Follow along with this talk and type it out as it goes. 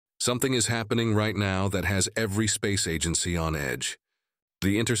Something is happening right now that has every space agency on edge.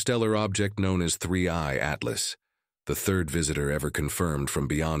 The interstellar object known as 3I Atlas, the third visitor ever confirmed from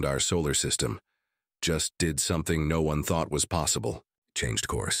beyond our solar system, just did something no one thought was possible. Changed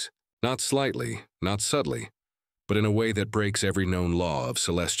course. Not slightly, not subtly, but in a way that breaks every known law of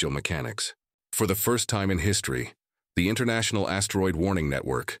celestial mechanics. For the first time in history, the International Asteroid Warning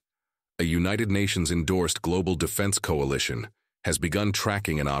Network, a United Nations-endorsed global defense coalition, has begun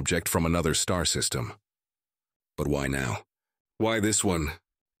tracking an object from another star system. But why now? Why this one?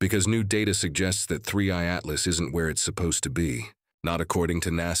 Because new data suggests that 3I Atlas isn't where it's supposed to be. Not according to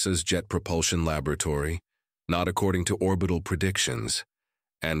NASA's Jet Propulsion Laboratory, not according to orbital predictions,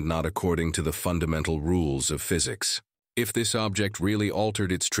 and not according to the fundamental rules of physics. If this object really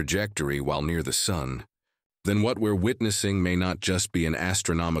altered its trajectory while near the Sun, then what we're witnessing may not just be an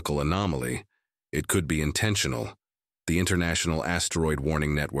astronomical anomaly, it could be intentional. The International Asteroid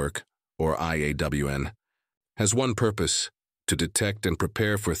Warning Network, or IAWN, has one purpose: to detect and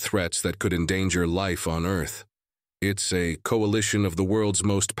prepare for threats that could endanger life on Earth. It's a coalition of the world's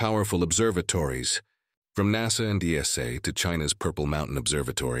most powerful observatories, from NASA and ESA to China's Purple Mountain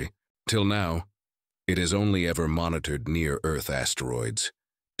Observatory. Till now, it has only ever monitored near-Earth asteroids,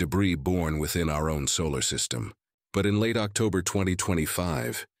 debris born within our own solar system. But in late October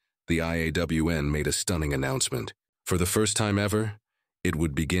 2025, the IAWN made a stunning announcement. For the first time ever, it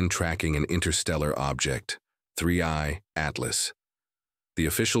would begin tracking an interstellar object, 3I Atlas. The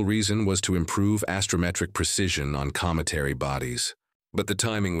official reason was to improve astrometric precision on cometary bodies. But the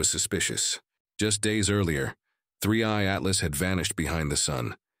timing was suspicious. Just days earlier, 3I Atlas had vanished behind the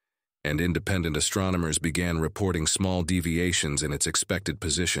Sun, and independent astronomers began reporting small deviations in its expected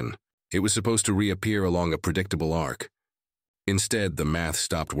position. It was supposed to reappear along a predictable arc. Instead, the math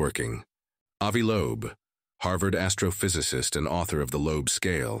stopped working. Avi Loeb, Harvard astrophysicist and author of the Loeb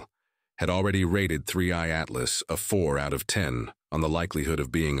scale, had already rated 3I Atlas a 4 out of 10 on the likelihood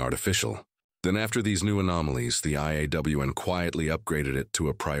of being artificial. Then after these new anomalies, the IAWN quietly upgraded it to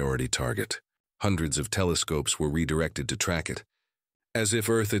a priority target. Hundreds of telescopes were redirected to track it, as if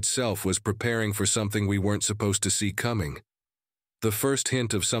Earth itself was preparing for something we weren't supposed to see coming. The first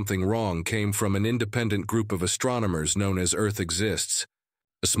hint of something wrong came from an independent group of astronomers known as Earth Exists,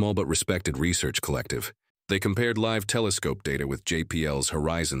 a small but respected research collective. They compared live telescope data with JPL's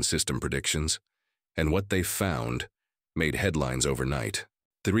Horizon System predictions, and what they found made headlines overnight.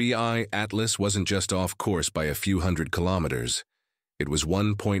 3I Atlas wasn't just off course by a few hundred kilometers. It was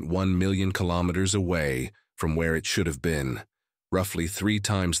 1.1 million kilometers away from where it should have been, roughly 3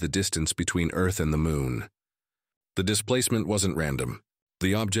 times the distance between Earth and the Moon. The displacement wasn't random.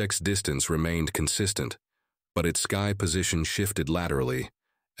 The object's distance remained consistent, but its sky position shifted laterally,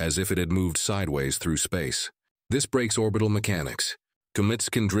 as if it had moved sideways through space. This breaks orbital mechanics. Comets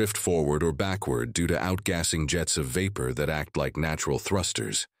can drift forward or backward due to outgassing jets of vapor that act like natural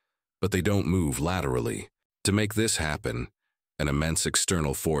thrusters, but they don't move laterally. To make this happen, an immense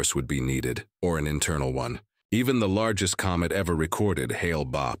external force would be needed, or an internal one. Even the largest comet ever recorded,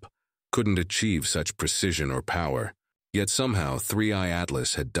 Hale-Bopp, couldn't achieve such precision or power. Yet somehow 3I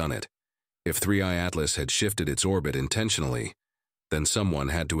Atlas had done it. If 3I Atlas had shifted its orbit intentionally, then someone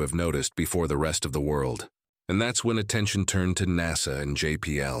had to have noticed before the rest of the world. And that's when attention turned to NASA and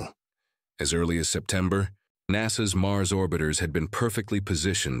JPL. As early as September, NASA's Mars orbiters had been perfectly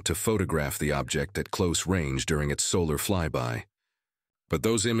positioned to photograph the object at close range during its solar flyby. But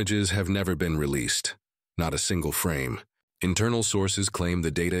those images have never been released, not a single frame. Internal sources claim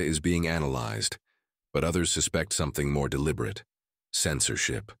the data is being analyzed, but others suspect something more deliberate: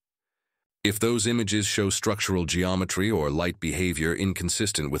 censorship. If those images show structural geometry or light behavior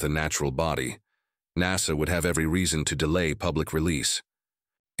inconsistent with a natural body, NASA would have every reason to delay public release.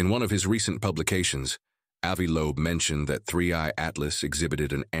 In one of his recent publications, Avi Loeb mentioned that 3I Atlas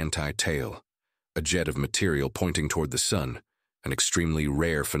exhibited an anti-tail, a jet of material pointing toward the Sun, an extremely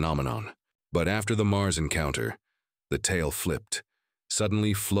rare phenomenon. But after the Mars encounter, the tail flipped,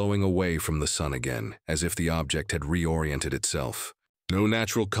 suddenly flowing away from the Sun again, as if the object had reoriented itself. No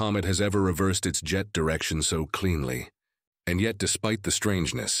natural comet has ever reversed its jet direction so cleanly. And yet, despite the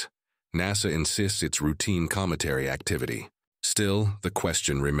strangeness, NASA insists it's routine cometary activity. Still, the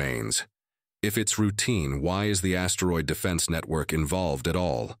question remains: if it's routine, why is the Asteroid Defense Network involved at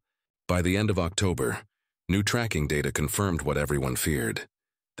all? By the end of October, new tracking data confirmed what everyone feared.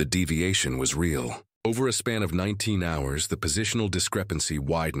 The deviation was real. Over a span of 19 hours, the positional discrepancy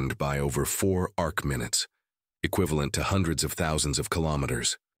widened by over 4 arc minutes, equivalent to hundreds of thousands of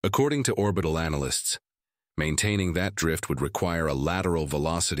kilometers. According to orbital analysts, maintaining that drift would require a lateral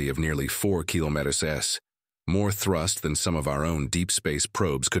velocity of nearly 4 km/s, more thrust than some of our own deep space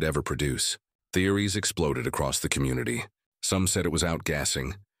probes could ever produce. Theories exploded across the community. Some said it was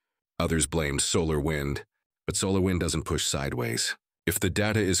outgassing. Others blamed solar wind, but solar wind doesn't push sideways. If the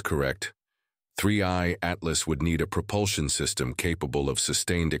data is correct, 3I Atlas would need a propulsion system capable of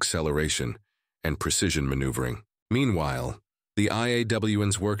sustained acceleration and precision maneuvering. Meanwhile, the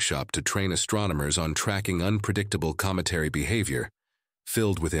IAWN's workshop to train astronomers on tracking unpredictable cometary behavior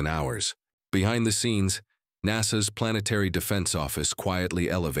filled within hours. Behind the scenes, NASA's Planetary Defense Office quietly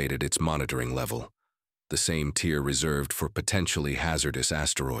elevated its monitoring level, the same tier reserved for potentially hazardous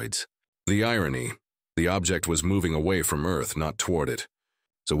asteroids. The irony, the object was moving away from Earth, not toward it.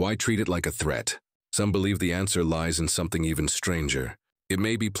 So why treat it like a threat? Some believe the answer lies in something even stranger. It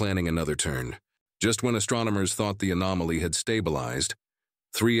may be planning another turn. Just when astronomers thought the anomaly had stabilized,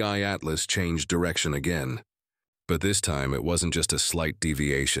 3I Atlas changed direction again. But this time it wasn't just a slight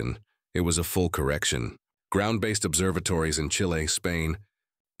deviation, it was a full correction. Ground-based observatories in Chile, Spain,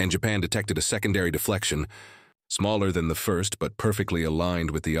 and Japan detected a secondary deflection, smaller than the first but perfectly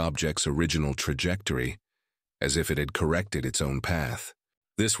aligned with the object's original trajectory, as if it had corrected its own path.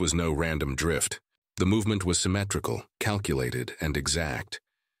 This was no random drift. The movement was symmetrical, calculated, and exact,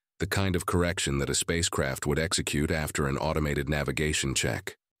 the kind of correction that a spacecraft would execute after an automated navigation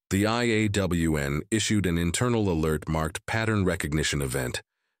check. The IAWN issued an internal alert marked Pattern Recognition Event,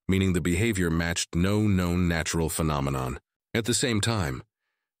 meaning the behavior matched no known natural phenomenon. At the same time,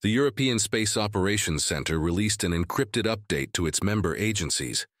 the European Space Operations Center released an encrypted update to its member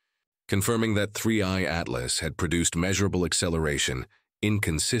agencies, confirming that 3I Atlas had produced measurable acceleration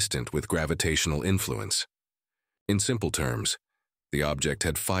inconsistent with gravitational influence. In simple terms, the object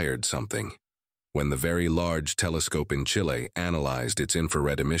had fired something. When the Very Large Telescope in Chile analyzed its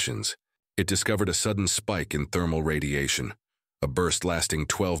infrared emissions, it discovered a sudden spike in thermal radiation, a burst lasting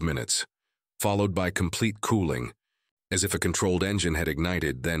 12 minutes, followed by complete cooling, as if a controlled engine had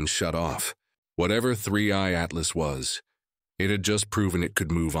ignited, then shut off. Whatever 3I Atlas was, it had just proven it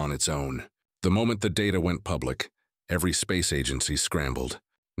could move on its own. The moment the data went public, every space agency scrambled.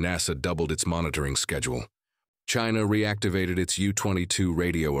 NASA doubled its monitoring schedule. China reactivated its U-22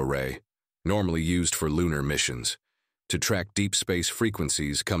 radio array, normally used for lunar missions, to track deep space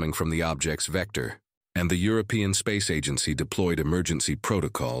frequencies coming from the object's vector. And the European Space Agency deployed emergency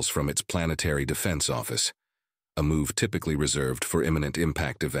protocols from its Planetary Defense Office, a move typically reserved for imminent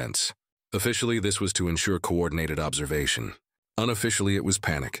impact events. Officially, this was to ensure coordinated observation. Unofficially, it was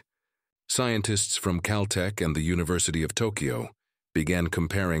panic. Scientists from Caltech and the University of Tokyo began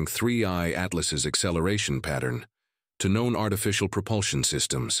comparing 3I Atlas's acceleration pattern to known artificial propulsion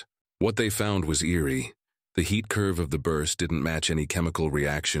systems. What they found was eerie. The heat curve of the burst didn't match any chemical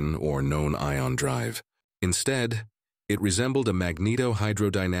reaction or known ion drive. Instead, it resembled a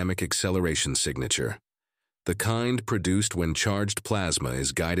magneto-hydrodynamic acceleration signature, the kind produced when charged plasma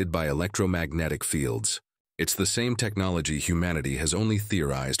is guided by electromagnetic fields. It's the same technology humanity has only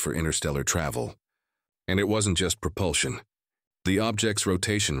theorized for interstellar travel. And it wasn't just propulsion. The object's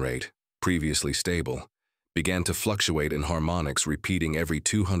rotation rate, previously stable, began to fluctuate in harmonics repeating every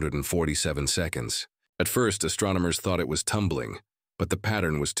 247 seconds. At first, astronomers thought it was tumbling, but the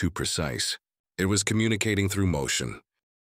pattern was too precise. It was communicating through motion.